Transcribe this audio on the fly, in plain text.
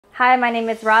Hi, my name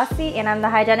is Raussie and I'm the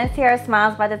hygienist here at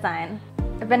Smiles by Design.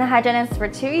 I've been a hygienist for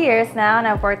 2 years now and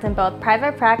I've worked in both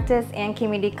private practice and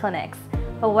community clinics.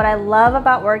 But what I love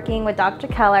about working with Dr.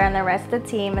 Keller and the rest of the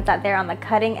team is that they're on the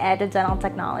cutting edge of dental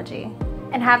technology.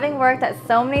 And having worked at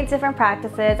so many different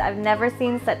practices, I've never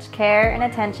seen such care and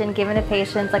attention given to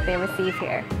patients like they receive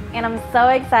here. And I'm so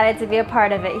excited to be a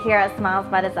part of it here at Smiles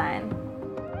by Design.